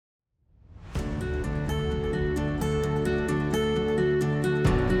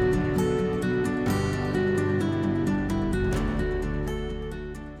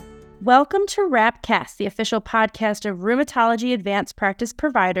Welcome to RhAPPcast, the official podcast of Rheumatology Advanced Practice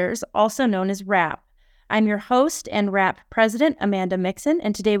Providers, also known as RhAPP. I'm your host and RhAPP President, Amanda Mixon,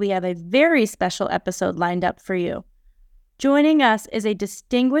 and today we have a very special episode lined up for you. Joining us is a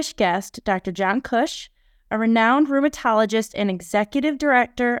distinguished guest, Dr. John Cush, a renowned rheumatologist and executive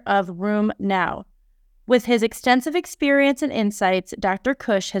director of RheumNow. With his extensive experience and insights, Dr.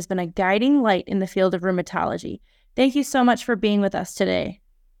 Cush has been a guiding light in the field of rheumatology. Thank you so much for being with us today.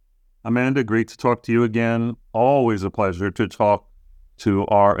 Amanda, great to talk to you again. Always a pleasure to talk to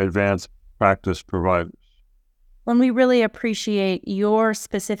our advanced practice providers. Well, we really appreciate your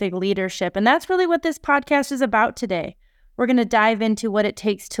specific leadership, and that's really what this podcast is about today. We're going to dive into what it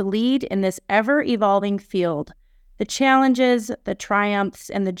takes to lead in this ever-evolving field, the challenges, the triumphs,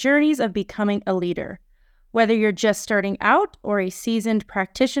 and the journeys of becoming a leader. Whether you're just starting out or a seasoned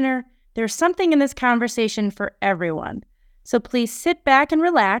practitioner, there's something in this conversation for everyone. So please sit back and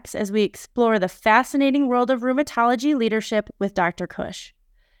relax as we explore the fascinating world of rheumatology leadership with Dr. Cush.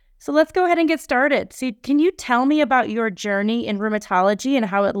 So let's go ahead and get started. So can you tell me about your journey in rheumatology and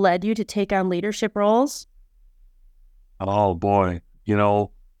how it led you to take on leadership roles? Oh boy,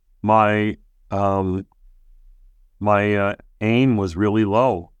 my aim was really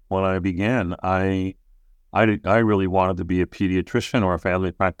low when I began. I really wanted to be a pediatrician or a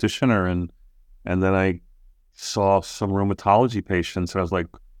family practitioner, and then I saw some rheumatology patients, and I was like,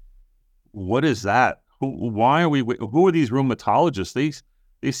 "What is that? Who are these rheumatologists?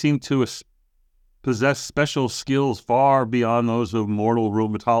 They seem to possess special skills far beyond those of mortal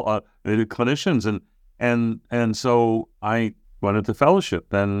clinicians." And so I went into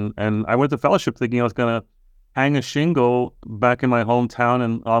fellowship, and I went to fellowship thinking I was going to hang a shingle back in my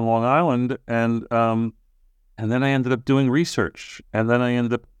hometown on Long Island, and then I ended up doing research, and then I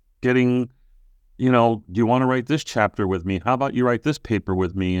ended up getting, do you want to write this chapter with me? How about you write this paper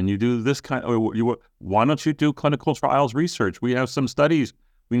with me? And you do this why don't you do clinical trials research? We have some studies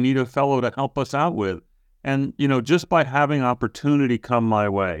we need a fellow to help us out with. And, just by having opportunity come my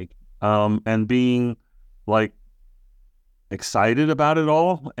way, and being excited about it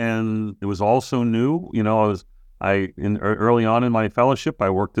all. And it was all so new. Early on in my fellowship, I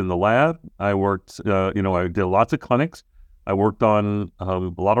worked in the lab. I worked, I did lots of clinics. I worked on a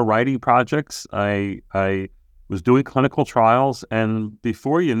lot of writing projects. I was doing clinical trials, and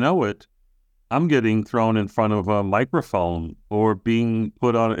before you know it, I'm getting thrown in front of a microphone or being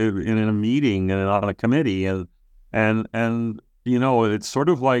put on in a meeting and on a committee, and it's sort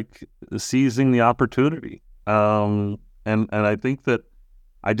of like seizing the opportunity. And I think that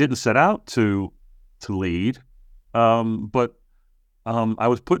I didn't set out to lead, but I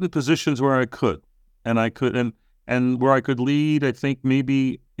was put in positions where I could, and where I could lead, I think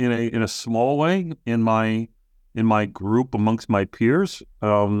maybe in a small way in my group amongst my peers,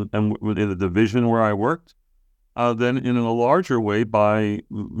 and in the division where I worked, then in a larger way by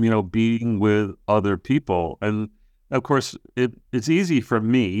being with other people. And of course, it's easy for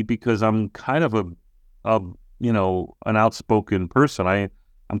me because I'm kind of an outspoken person.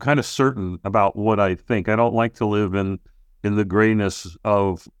 I'm kind of certain about what I think. I don't like to live in the grayness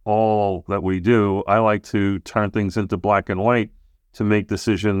of all that we do. I like to turn things into black and white to make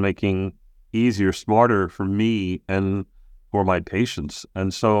decision making easier, smarter for me and for my patients.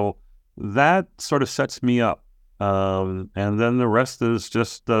 And so that sort of sets me up. And then the rest is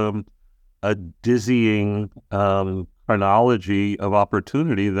just a dizzying chronology of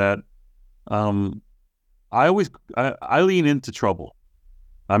opportunity that I lean into trouble.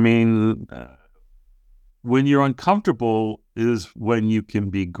 I mean, when you're uncomfortable is when you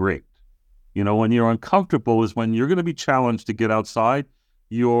can be great. When you're uncomfortable is when you're going to be challenged to get outside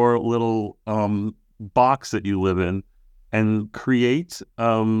your little box that you live in and create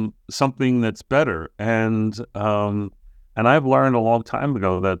something that's better. And I've learned a long time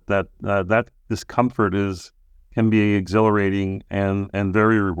ago that discomfort can be exhilarating and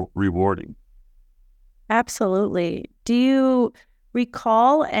very rewarding. Absolutely. Do you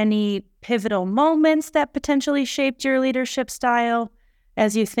recall any pivotal moments that potentially shaped your leadership style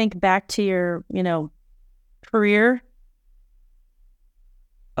as you think back to your, career?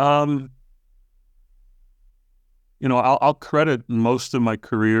 I'll credit most of my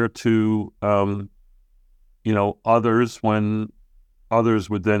career to, others, when others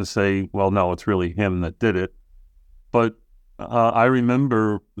would then say, well, no, it's really him that did it. But I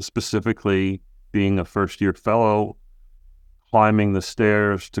remember specifically being a first-year fellow, climbing the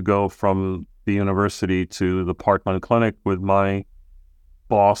stairs to go from the university to the Parkland Clinic with my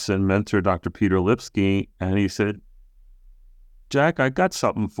boss and mentor, Dr. Peter Lipsky, and he said, "Jack, I got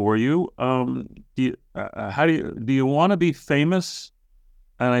something for you. Do you want to be famous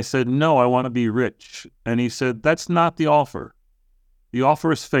And I said, no, I want to be rich. And he said, that's not the offer. The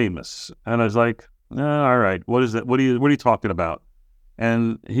offer is famous. And I was like, all right, what is that? What are you talking about?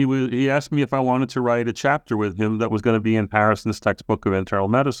 And he asked me if I wanted to write a chapter with him that was going to be in Harrison's textbook of internal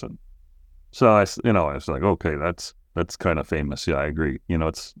medicine. So I was like, okay, that's kind of famous. Yeah, I agree.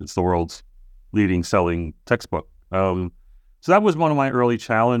 It's the world's leading selling textbook. So that was one of my early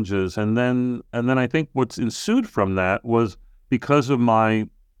challenges. And then I think what's ensued from that was, because of my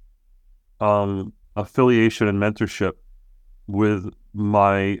affiliation and mentorship with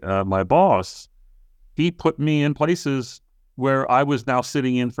my my boss, he put me in places where I was now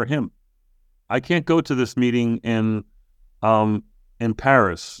sitting in for him. I can't go to this meeting in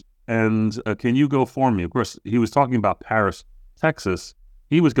Paris, and can you go for me? Of course, he was talking about Paris, Texas.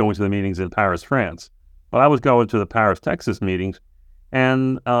 He was going to the meetings in Paris, France, but I was going to the Paris, Texas meetings,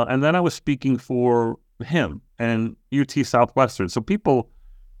 and then I was speaking for him and UT Southwestern. So people,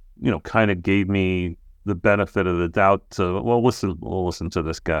 kind of gave me the benefit of the doubt to, we'll listen to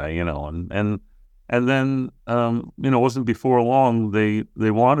this guy, and then, it wasn't before long,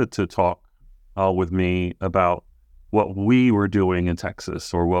 they wanted to talk with me about what we were doing in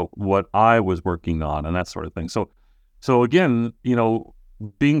Texas, or what I was working on, and that sort of thing. So again,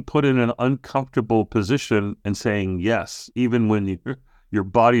 being put in an uncomfortable position and saying yes, even when your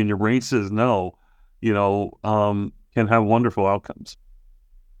body and your brain says no, can have wonderful outcomes.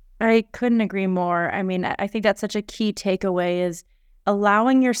 I couldn't agree more. I mean, I think that's such a key takeaway, is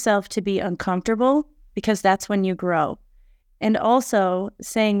allowing yourself to be uncomfortable, because that's when you grow. And also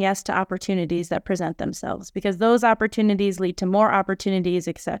saying yes to opportunities that present themselves, because those opportunities lead to more opportunities,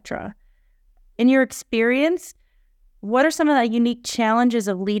 etc. In your experience, what are some of the unique challenges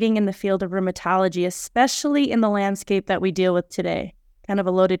of leading in the field of rheumatology, especially in the landscape that we deal with today? Kind of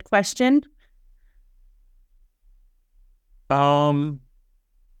a loaded question.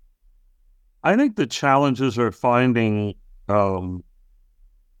 I think the challenges are finding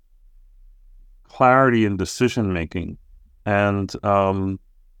clarity in decision making, and a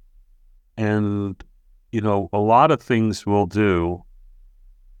lot of things we'll do.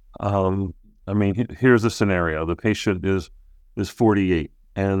 Here's a scenario: the patient is 48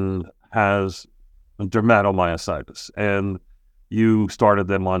 and has dermatomyositis, and you started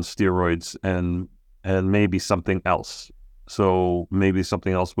them on steroids and maybe something else. So maybe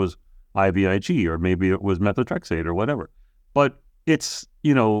something else was IVIG, or maybe it was methotrexate or whatever. But it's,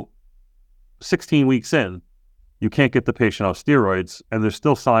 16 weeks in, you can't get the patient off steroids, and there's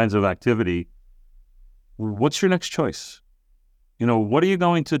still signs of activity. What's your next choice? What are you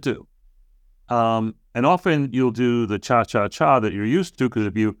going to do? And often you'll do the cha-cha-cha that you're used to, because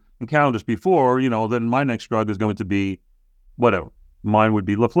if you encountered this before, then my next drug is going to be whatever. Mine would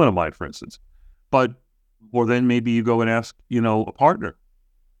be leflunomide, for instance. Or then maybe you go and ask, a partner,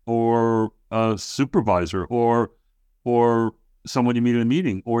 or a supervisor, or someone you meet in a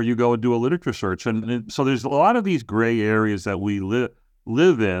meeting, or you go and do a literature search. And so there's a lot of these gray areas that we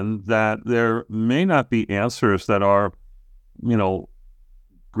live in, that there may not be answers that are,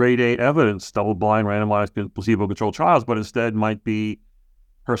 grade A evidence, double-blind, randomized, placebo-controlled trials, but instead might be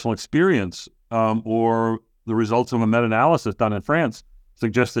personal experience, or the results of a meta-analysis done in France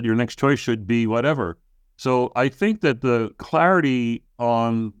suggest that your next choice should be whatever. So I think that the clarity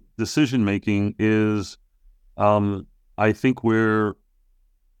on decision-making is, I think, where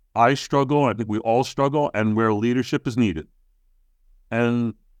I struggle, I think we all struggle, and where leadership is needed.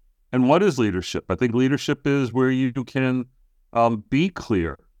 And what is leadership? I think leadership is where you can be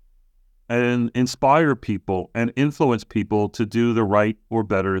clear and inspire people and influence people to do the right or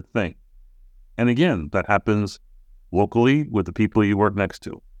better thing. And again, that happens locally with the people you work next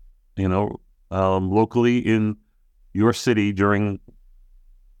to, locally in your city during,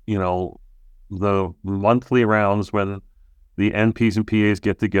 the monthly rounds when the NPs and PAs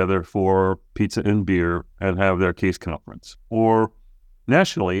get together for pizza and beer and have their case conference, or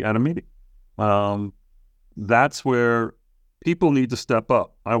nationally at a meeting. That's where people need to step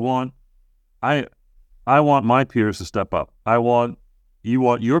up. I want my peers to step up. You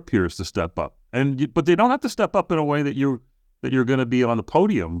want your peers to step up, but they don't have to step up in a way that you're going to be on the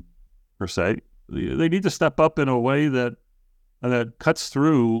podium per se. They need to step up in a way that cuts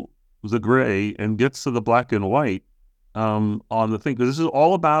through the gray and gets to the black and white on the thing, because this is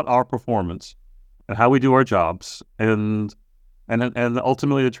all about our performance and how we do our jobs, and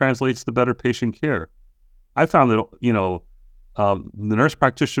ultimately it translates to better patient care. I found that the nurse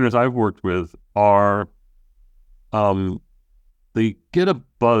practitioners I've worked with are they get a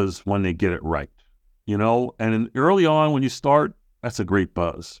buzz when they get it right, and early on when you start, that's a great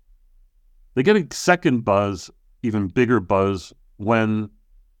buzz. They get a second buzz, even bigger buzz, when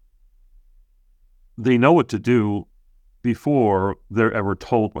they know what to do before they're ever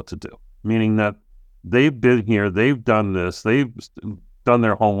told what to do, meaning that they've been here, they've done this, they've done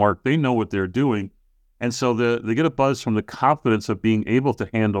their homework, they know what they're doing. And so they get a buzz from the confidence of being able to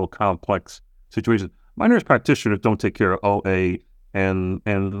handle complex situations. My nurse practitioners don't take care of OA and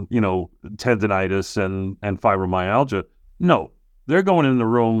tendinitis and fibromyalgia. No, they're going in the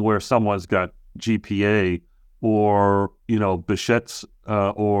room where someone's got GPA or, Behçet's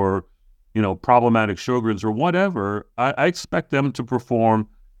or, problematic Sjogren's or whatever. I expect them to perform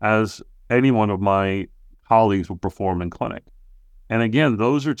as any one of my colleagues will perform in clinic. And again,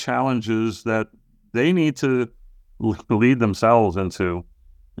 those are challenges that they need to lead themselves into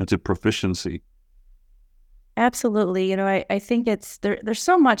proficiency. Absolutely. I think there's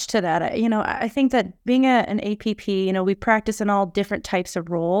so much to that. I think that being an APP, we practice in all different types of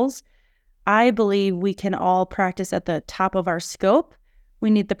roles. I believe we can all practice at the top of our scope. We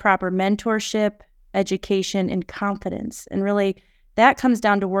need the proper mentorship, education, and confidence. And really, that comes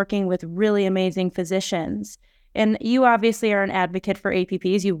down to working with really amazing physicians. And you obviously are an advocate for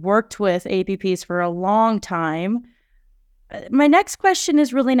APPs. You've worked with APPs for a long time. My next question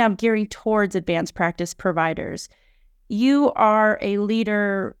is really now gearing towards advanced practice providers. You are a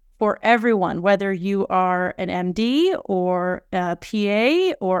leader for everyone, whether you are an MD or a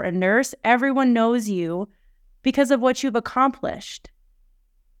PA or a nurse. Everyone knows you because of what you've accomplished.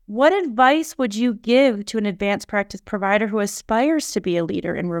 What advice would you give to an advanced practice provider who aspires to be a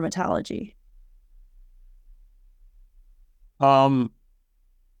leader in rheumatology? There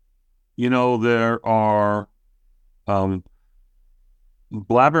are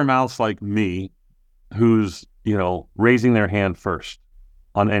blabbermouths like me who's, raising their hand first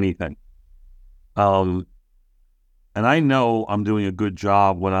on anything. And I know I'm doing a good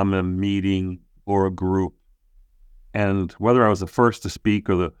job when I'm in a meeting or a group. And whether I was the first to speak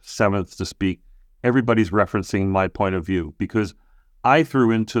or the seventh to speak, everybody's referencing my point of view because I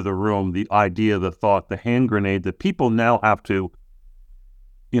threw into the room the idea, the thought, the hand grenade that people now have to,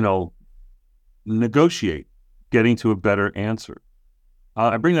 negotiate getting to a better answer.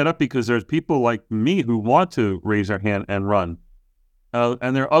 I bring that up because there's people like me who want to raise their hand and run.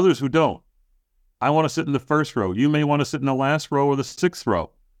 And there are others who don't. I want to sit in the first row. You may want to sit in the last row or the sixth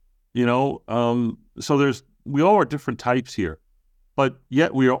row. So we all are different types here, but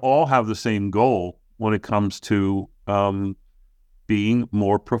yet we all have the same goal when it comes to being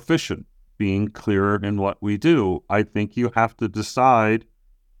more proficient, being clearer in what we do. I think you have to decide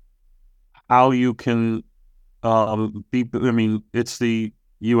how you can it's the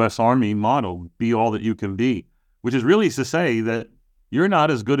U.S. Army motto, be all that you can be, which is really to say that you're not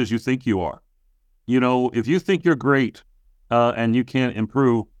as good as you think you are. If you think you're great and you can't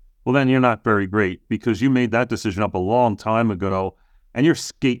improve, well, then you're not very great because you made that decision up a long time ago and you're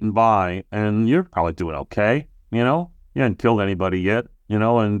skating by and you're probably doing okay. You haven't killed anybody yet,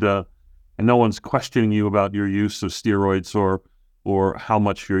 and no one's questioning you about your use of steroids or how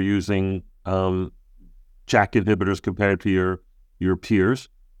much you're using JAK inhibitors compared to your peers.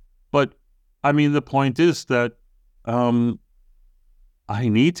 But the point is that I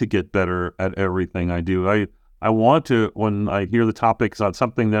need to get better at everything I do. I want to, when I hear the topics on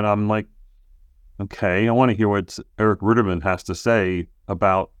something that I'm like, okay, I want to hear what Eric Ruderman has to say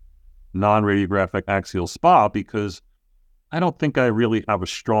about non-radiographic axial SPA because I don't think I really have a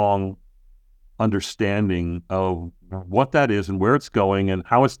strong understanding of what that is and where it's going and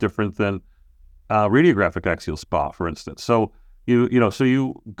how it's different than radiographic axial SPA, for instance. So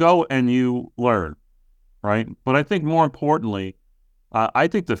you go and you learn, right? But I think more importantly, I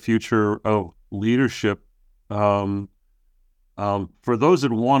think the future of leadership, for those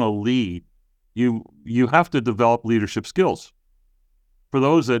that want to lead, you have to develop leadership skills. For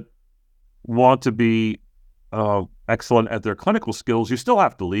those that want to be excellent at their clinical skills, you still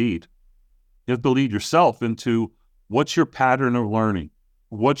have to lead. You have to lead yourself into what's your pattern of learning,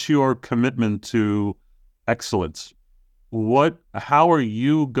 what's your commitment to excellence, how are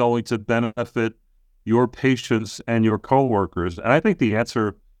you going to benefit your patients and your coworkers? And I think the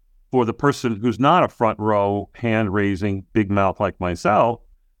answer for the person who's not a front row, hand raising, big mouth like myself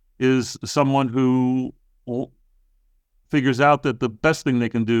is someone who figures out that the best thing they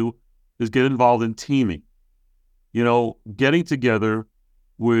can do is get involved in teaming. Getting together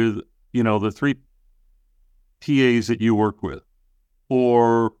with, the three PAs that you work with,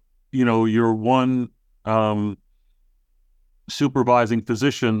 or, your one supervising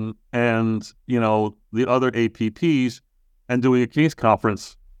physician and, the other APPs, and doing a case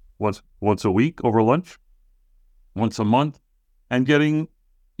conference once a week over lunch, once a month, and getting,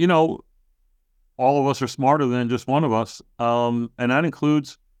 all of us are smarter than just one of us. And that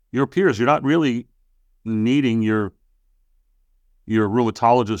includes your peers. You're not really needing your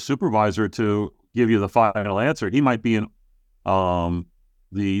rheumatologist supervisor to give you the final answer. He might be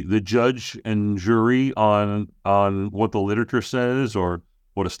the judge and jury on what the literature says or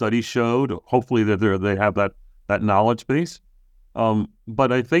what a study showed. Hopefully that they have that knowledge base.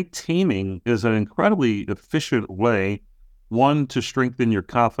 But I think teaming is an incredibly efficient way, one, to strengthen your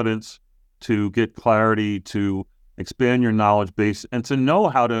confidence, to get clarity, to expand your knowledge base, and to know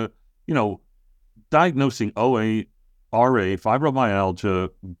how to, diagnosing OA, RA, fibromyalgia,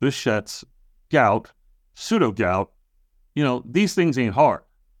 Behçet's, gout, pseudo-gout, these things ain't hard,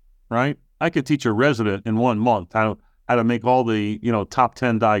 right? I could teach a resident in 1 month how to make all the, top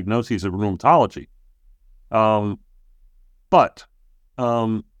 10 diagnoses of rheumatology. But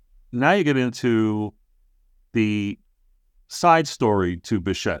now you get into the side story to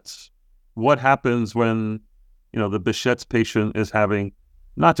Behçet's. What happens when, the Behçet's patient is having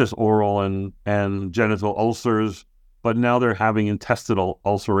not just oral and genital ulcers, but now they're having intestinal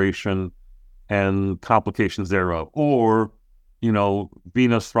ulceration and complications thereof, or,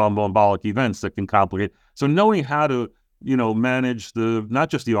 venous thromboembolic events that can complicate. So knowing how to, manage not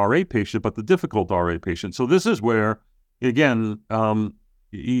just the RA patient, but the difficult RA patient. So this is where, again,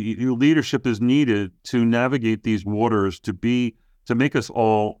 leadership is needed to navigate these waters to make us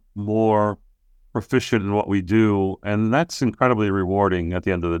all more proficient in what we do. And that's incredibly rewarding at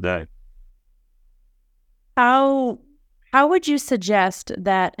the end of the day. How would you suggest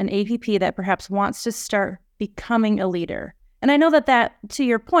that an APP that perhaps wants to start becoming a leader? And I know that to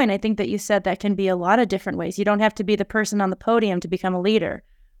your point, I think that you said that can be a lot of different ways. You don't have to be the person on the podium to become a leader.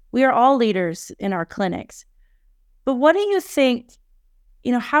 We are all leaders in our clinics. But what do you think,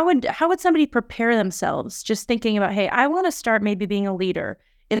 how would somebody prepare themselves just thinking about, hey, I want to start maybe being a leader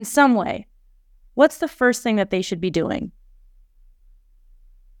in some way? What's the first thing that they should be doing?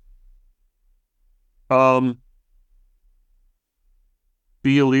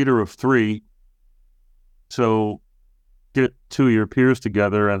 Be a leader of 3. So get 2 of your peers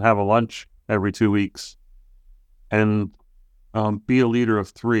together and have a lunch every 2 weeks, and be a leader of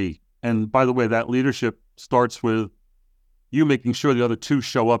 3. And by the way, that leadership starts with you making sure the other 2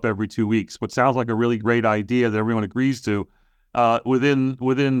 show up every 2 weeks. What sounds like a really great idea that everyone agrees to,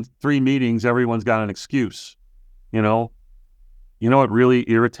 within 3 meetings, everyone's got an excuse. What really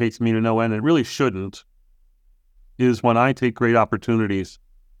irritates me to no end, it really shouldn't, is when I take great opportunities,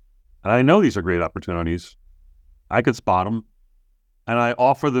 and I know these are great opportunities, I could spot them, and I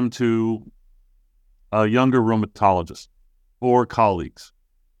offer them to a younger rheumatologist or colleagues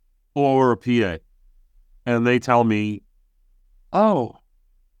or a PA, and they tell me, thank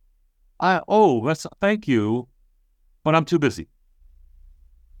you, but I'm too busy.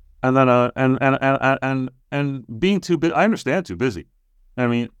 And then and being too busy, I understand too busy. I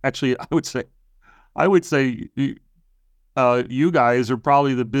mean, actually, I would say you guys are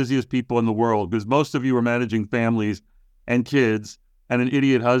probably the busiest people in the world, because most of you are managing families and kids and an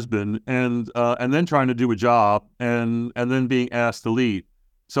idiot husband, and then trying to do a job, and then being asked to lead.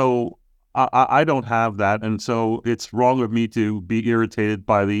 So I don't have that, and so it's wrong of me to be irritated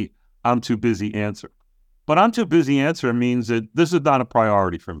by the "I'm too busy" answer. But "I'm too busy" answer means that this is not a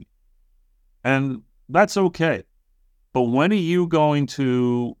priority for me, and that's okay. But when are you going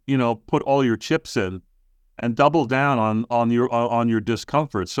to, put all your chips in and double down on your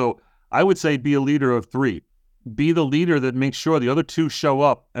discomfort? So I would say be a leader of 3. Be the leader that makes sure the other 2 show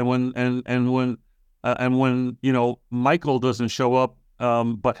up, and when Michael doesn't show up,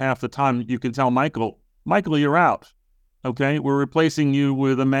 but half the time, you can tell Michael, you're out. Okay, we're replacing you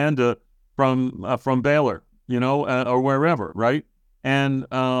with Amanda from Baylor, or wherever, right? And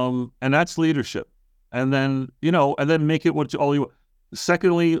that's leadership. And then make it what all you.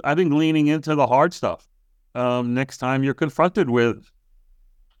 Secondly, I think leaning into the hard stuff. Next time you're confronted with,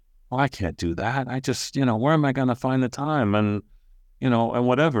 I can't do that. I just, where am I going to find the time? And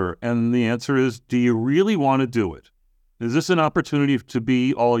whatever. And the answer is, do you really want to do it? Is this an opportunity to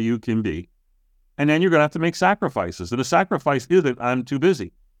be all you can be? And then you're going to have to make sacrifices. And the sacrifice isn't I'm too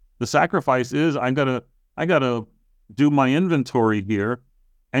busy. The sacrifice is I gotta do my inventory here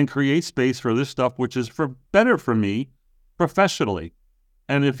and create space for this stuff, which is better for me professionally.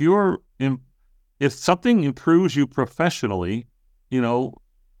 And if something improves you professionally,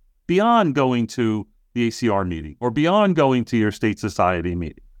 beyond going to the ACR meeting or beyond going to your state society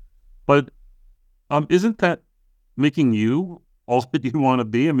meeting, but isn't that making you all that you want to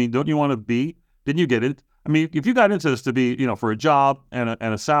be? I mean, don't you want to be? Didn't you get it? I mean, if you got into this to be, for a job and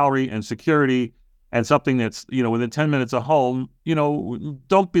a salary and security and something that's, within 10 minutes of home,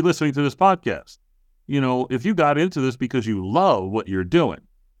 don't be listening to this podcast. If you got into this because you love what you're doing,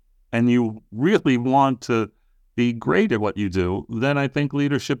 and you really want to be great at what you do, then I think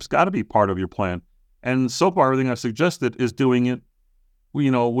leadership's got to be part of your plan. And so far, everything I've suggested is doing it,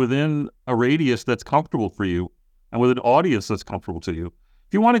 within a radius that's comfortable for you and with an audience that's comfortable to you.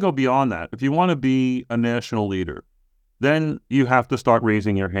 If you want to go beyond that, if you want to be a national leader, then you have to start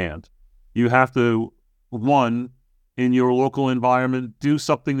raising your hand. You have to, one, in your local environment, do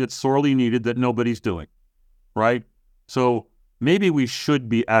something that's sorely needed that nobody's doing, right? So maybe we should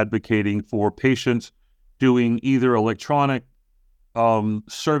be advocating for patients doing either electronic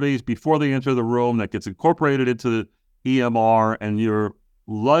surveys before they enter the room that gets incorporated into the EMR, and your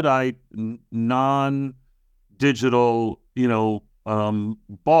Luddite, non-digital,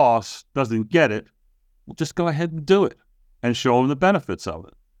 boss doesn't get it. Well, just go ahead and do it and show them the benefits of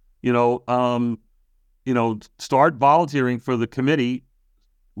it. Start volunteering for the committee,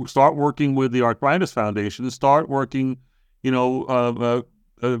 start working with the Arthritis Foundation, start working,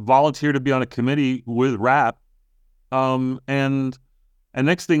 volunteer to be on a committee with RhAPP. And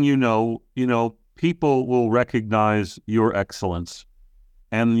next thing you know, people will recognize your excellence.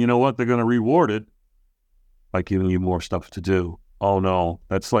 And you know what? They're going to reward it by giving you more stuff to do. Oh no,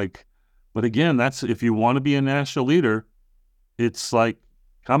 but again, that's, if you want to be a national leader, it's like,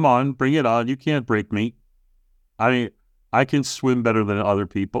 come on, bring it on. You can't break me. I can swim better than other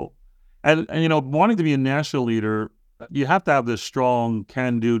people. And wanting to be a national leader, you have to have this strong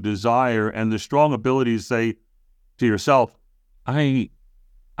can-do desire and the strong ability to say to yourself, I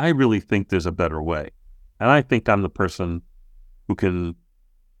really think there's a better way. And I think I'm the person who can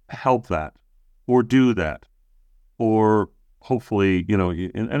help that or do that. Or hopefully,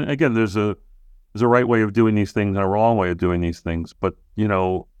 and again, there's a right way of doing these things and a wrong way of doing these things. But, you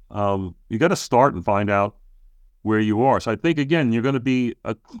got to start and find out where you are. So I think, again, you're going to be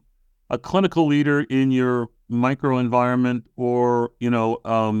a clinical leader in your microenvironment, or,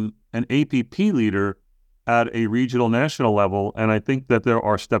 an APP leader at a regional, national level. And I think that there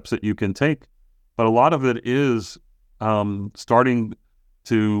are steps that you can take. But a lot of it is starting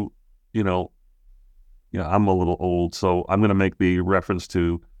to, I'm a little old, so I'm going to make the reference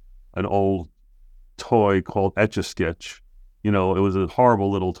to an old toy called Etch-a-Sketch. It was a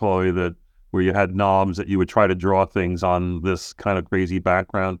horrible little toy where you had knobs that you would try to draw things on this kind of crazy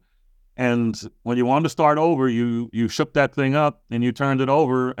background. And when you wanted to start over, you shook that thing up and you turned it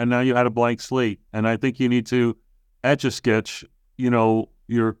over, and now you had a blank slate. And I think you need to Etch-a-Sketch,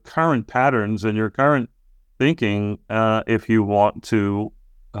 your current patterns and your current thinking if you want to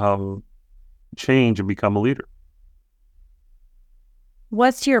change and become a leader.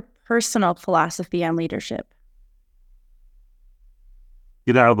 What's your personal philosophy on leadership?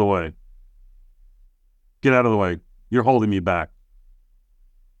 Get out of the way. Get out of the way. You're holding me back.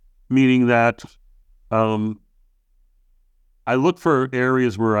 Meaning that I look for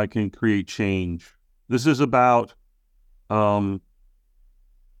areas where I can create change. This is about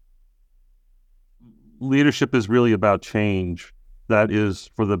leadership is really about change. That is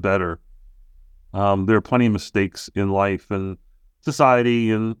for the better. There are plenty of mistakes in life and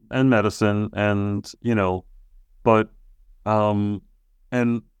society and medicine, and but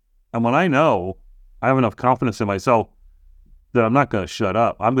and when I know I have enough confidence in myself that I'm not going to shut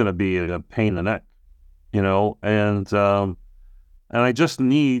up. I'm going to be a pain in the neck, and I just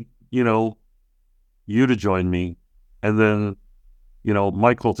need you to join me, and then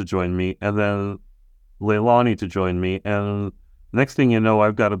Michael to join me, and then Leilani to join me, and next thing you know,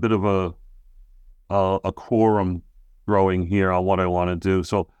 I've got a bit of a quorum growing here on what I want to do.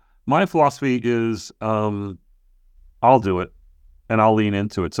 So my philosophy is I'll do it and I'll lean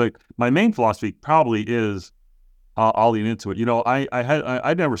into it. So my main philosophy probably is I'll lean into it.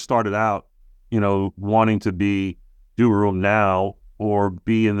 I never started out, wanting to do room now or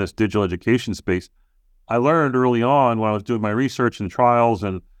be in this digital education space. I learned early on when I was doing my research and trials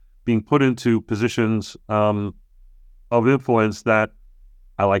and being put into positions of influence that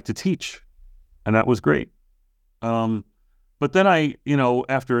I like to teach. And that was great. But then I,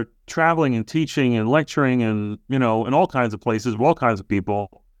 after traveling and teaching and lecturing and, in all kinds of places with all kinds of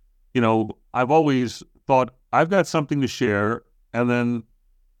people, I've always thought I've got something to share. And then,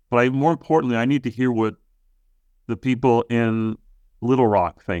 but more importantly, I need to hear what the people in Little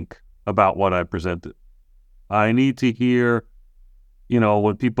Rock think about what I presented. I need to hear,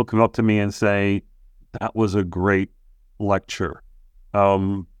 when people come up to me and say, that was a great lecture.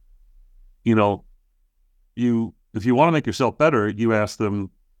 If you want to make yourself better, you ask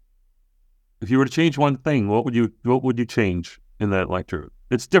them, if you were to change one thing, what would you change in that lecture?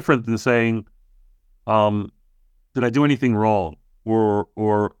 It's different than saying, did I do anything wrong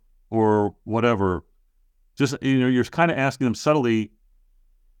or whatever? Just, you're kind of asking them subtly,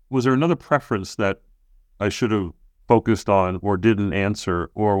 was there another preference that I should have focused on or didn't answer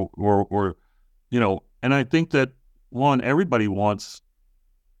or and I think that one, everybody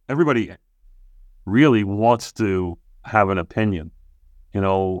really wants to have an opinion,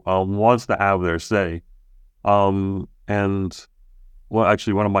 wants to have their say. And well,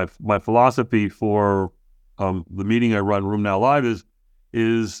 actually, one of my philosophy for the meeting I run, Room Now Live,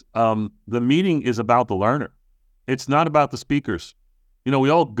 is the meeting is about the learner. It's not about the speakers. We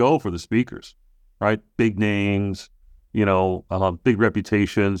all go for the speakers, right? Big names, big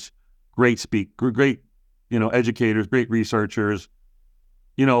reputations, great educators, great researchers.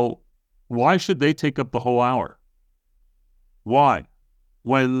 Why should they take up the whole hour? Why?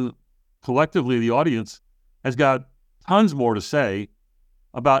 When collectively the audience has got tons more to say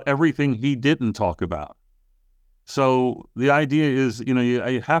about everything he didn't talk about. So the idea is, you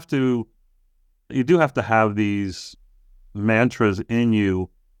do have to have these mantras in you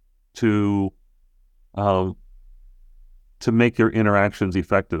to make your interactions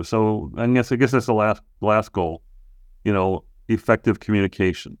effective. So I guess that's the last goal, effective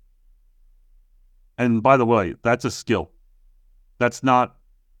communication. And by the way, that's a skill. That's not,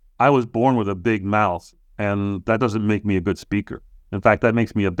 I was born with a big mouth, and that doesn't make me a good speaker. In fact, that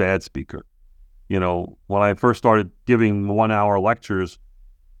makes me a bad speaker. When I first started giving 1 hour lectures,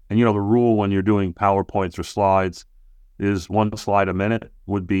 and the rule when you're doing PowerPoints or slides is 1 slide a minute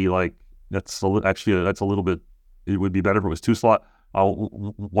would be like, that's a little bit, it would be better if it was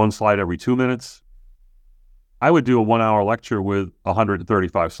 1 slide every 2 minutes. I would do a 1 hour lecture with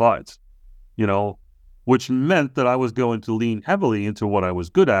 135 slides, which meant that I was going to lean heavily into what I was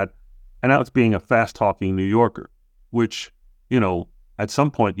good at, and that was being a fast-talking New Yorker, which, at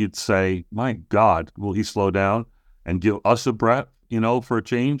some point you'd say, my God, will he slow down and give us a breath, for a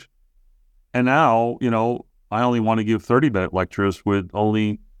change? And now, I only want to give 30-minute lectures with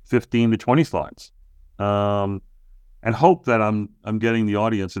only 15 to 20 slides, and hope that I'm getting the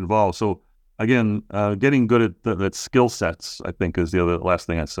audience involved. So again, getting good at that skill sets, I think, is the last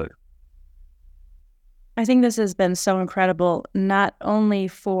thing I'd say. I think this has been so incredible, not only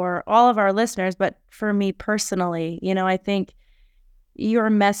for all of our listeners, but for me personally. I think your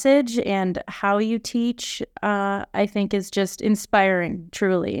message and how you teach, I think, is just inspiring,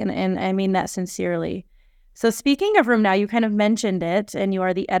 truly. And I mean that sincerely. So speaking of Room Now, you kind of mentioned it, and you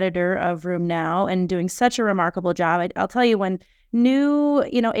are the editor of Room Now and doing such a remarkable job. I'll tell you, when new,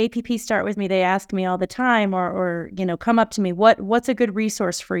 APP start with me, they ask me all the time or come up to me, what's a good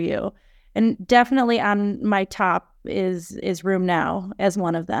resource for you? And definitely on my top is Room Now as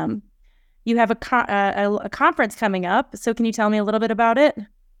one of them. You have a conference coming up, so can you tell me a little bit about it?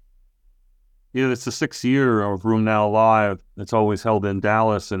 Yeah, it's the 6th year of Room Now Live. It's always held in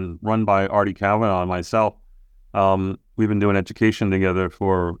Dallas and run by Artie Kavanaugh and myself. We've been doing education together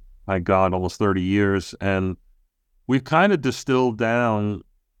for, my God, almost 30 years, and we've kind of distilled down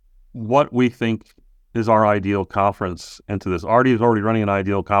what we think is our ideal conference into this. Artie is already running an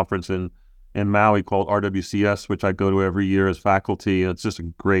ideal conference in Maui called RWCS, which I go to every year as faculty. And it's just a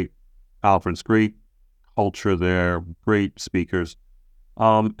great conference, great culture there, great speakers.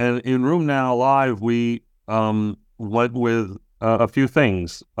 And in Room Now Live, we went with a few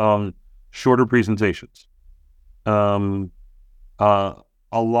things, shorter presentations, a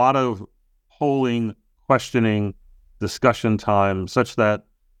lot of polling, questioning, discussion time, such that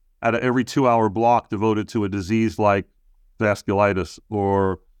at every 2 hour block devoted to a disease like vasculitis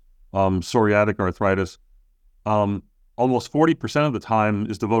or psoriatic arthritis, almost 40% of the time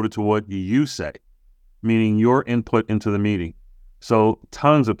is devoted to what you say, meaning your input into the meeting. So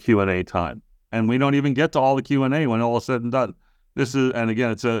tons of Q&A time. And we don't even get to all the Q&A when all is said and done.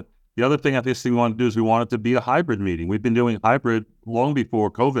 The other thing I think we want to do is we want it to be a hybrid meeting. We've been doing hybrid long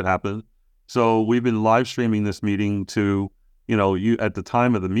before COVID happened. So we've been live streaming this meeting to, at the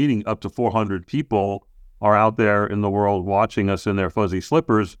time of the meeting, up to 400 people are out there in the world watching us in their fuzzy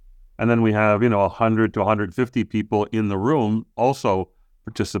slippers. And then we have, 100 to 150 people in the room also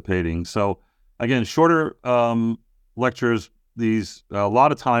participating. So again, shorter lectures, a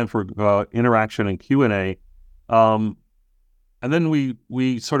lot of time for interaction and Q&A. And then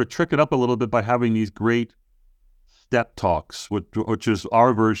we sort of trick it up a little bit by having these great step talks, which is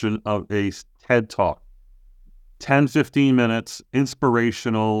our version of a TED Talk. 10, 15 minutes,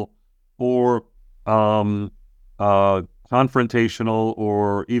 inspirational or confrontational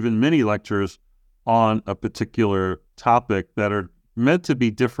or even mini lectures on a particular topic that are meant to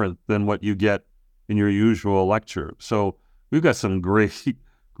be different than what you get in your usual lecture. So we've got some great,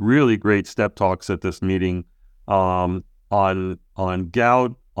 really great step talks at this meeting on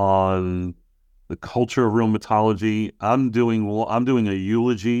gout, on the culture of rheumatology. I'm doing a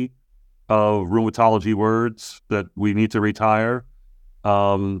eulogy of rheumatology words that we need to retire,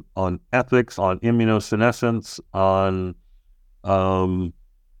 on ethics, on immunosenescence, on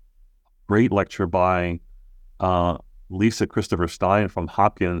great lecture by Lisa Christopher Stein from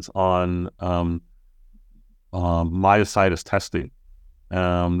Hopkins on myositis testing.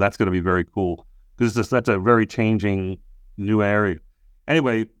 That's going to be very cool because that's a very changing new area.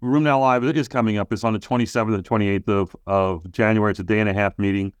 Anyway, Room Now Live is coming up. It's on the 27th and 28th of January. It's a 1.5-day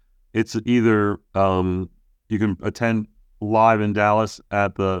meeting. It's either you can attend live in Dallas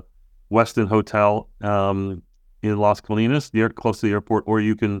at the Westin Hotel in Las Colinas, close to the airport, or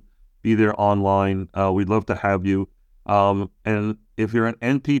you can be there online. We'd love to have you. And if you're an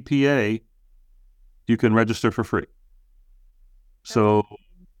NPPA, you can register for free. So,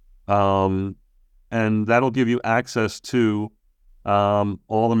 and that'll give you access to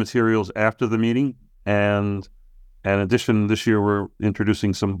all the materials after the meeting. And in addition, this year we're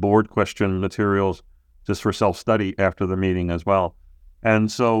introducing some board question materials just for self-study after the meeting as well.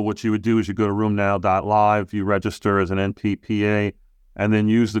 And so what you would do is you go to roomnow.live, you register as an NPPA, and then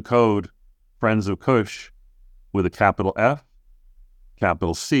use the code Friends of Cush with a capital F,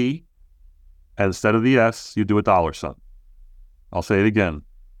 capital C, and instead of the S, you do a dollar sign. I'll say it again.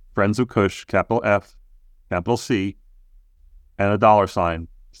 Friends of Cush, capital F, capital C, and a dollar sign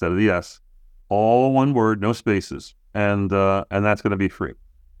instead of the S. All one word, no spaces. And that's going to be free.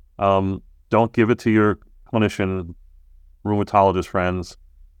 Don't give it to your clinician, rheumatologist friends.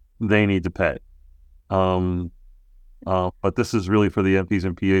 They need to pay. But this is really for the MPs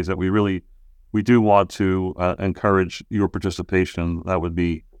and PAs that we do want to encourage your participation. That would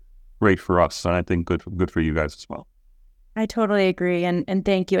be great for us, and I think good for you guys as well. I totally agree, and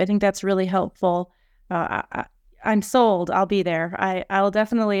thank you. I think that's really helpful. I'm sold. I'll be there. I'll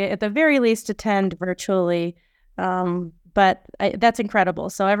definitely, at the very least, attend virtually. But that's incredible.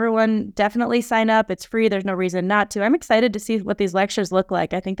 So everyone definitely sign up. It's free. There's no reason not to. I'm excited to see what these lectures look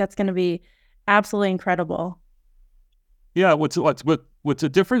like. I think that's going to be absolutely incredible. Yeah, what's a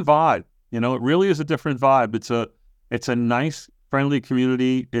different vibe. It really is a different vibe. It's a nice, friendly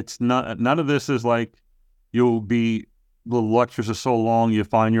community. It's none of this is like the lectures are so long you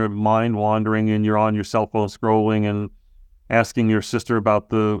find your mind wandering and you're on your cell phone scrolling and asking your sister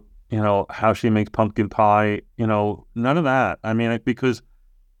about how she makes pumpkin pie. None of that. I mean, because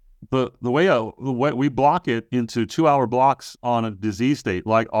the way we block it into 2-hour blocks on a disease state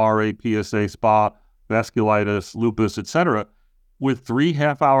like RA, PSA, SPA, vasculitis, lupus, etc., with 3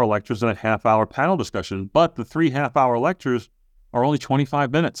 half-hour lectures and a half-hour panel discussion. But the 3 half-hour lectures are only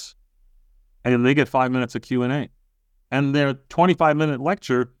 25 minutes, and they get 5 minutes of Q&A. And their 25-minute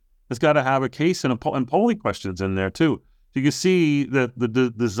lecture has got to have a case and polling questions in there too. So you can see that the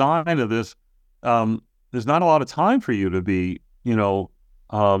design of this, there's not a lot of time for you to be,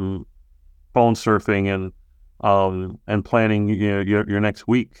 phone surfing and planning your next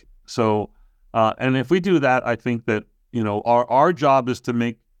week. So, and if we do that, I think that our job is to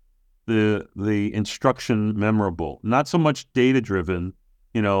make the instruction memorable, not so much data driven.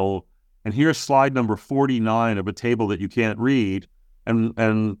 And here's slide number 49 of a table that you can't read,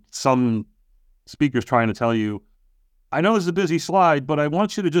 and some speakers trying to tell you, I know it's a busy slide, but I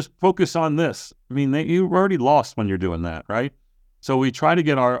want you to just focus on this. I mean, you're already lost when you're doing that, right? So we try to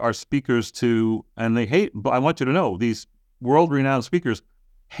get our speakers to, and they hate, but I want you to know, these world-renowned speakers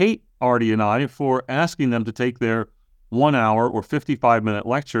hate Artie and I for asking them to take their 1 hour or 55-minute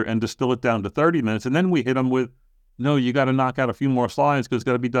lecture and distill it down to 30 minutes. And then we hit them with, no, you got to knock out a few more slides because it's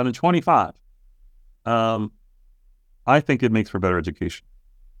got to be done in 25. I think it makes for better education.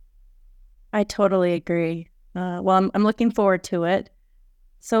 I totally agree. Well, I'm looking forward to it.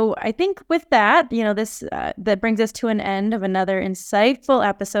 So I think with that, this that brings us to an end of another insightful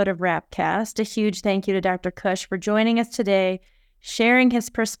episode of RhAPPcast. A huge thank you to Dr. Cush for joining us today, sharing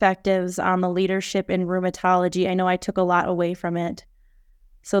his perspectives on the leadership in rheumatology. I know I took a lot away from it.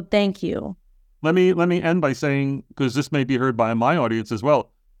 So thank you. Let me end by saying, because this may be heard by my audience as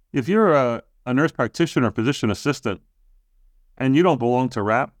well, if you're a nurse practitioner or physician assistant and you don't belong to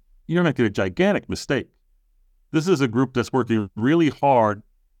RhAPP, you're making a gigantic mistake. This is a group that's working really hard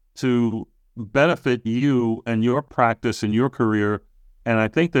to benefit you and your practice and your career. And I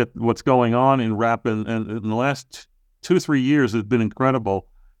think that what's going on in RhAPP in the last 2-3 years has been incredible.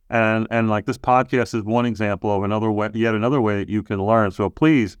 And like this podcast is one example of yet another way that you can learn. So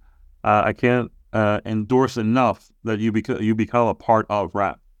please, I can't endorse enough that you become a part of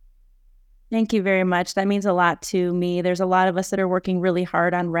RhAPP. Thank you very much. That means a lot to me. There's a lot of us that are working really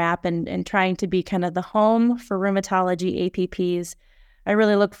hard on RhAPP and trying to be kind of the home for rheumatology APPs. I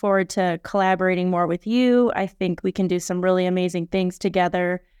really look forward to collaborating more with you. I think we can do some really amazing things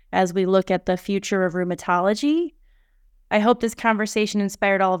together as we look at the future of rheumatology. I hope this conversation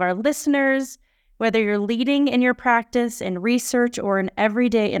inspired all of our listeners, whether you're leading in your practice, in research, or in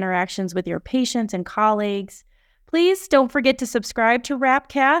everyday interactions with your patients and colleagues. Please don't forget to subscribe to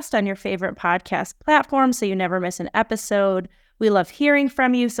RhAPPcast on your favorite podcast platform so you never miss an episode. We love hearing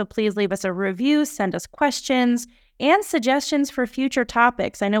from you, so please leave us a review, send us questions, and suggestions for future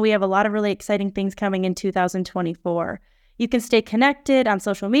topics. I know we have a lot of really exciting things coming in 2024. You can stay connected on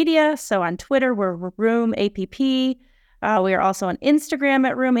social media. So on Twitter, we're RheumAPP. We are also on Instagram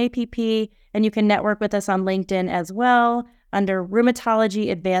at RheumAPP, and you can network with us on LinkedIn as well under Rheumatology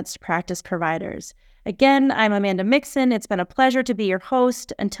Advanced Practice Providers. Again, I'm Amanda Mixon. It's been a pleasure to be your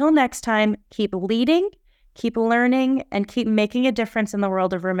host. Until next time, keep leading, keep learning, and keep making a difference in the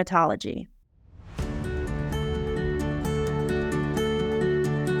world of rheumatology.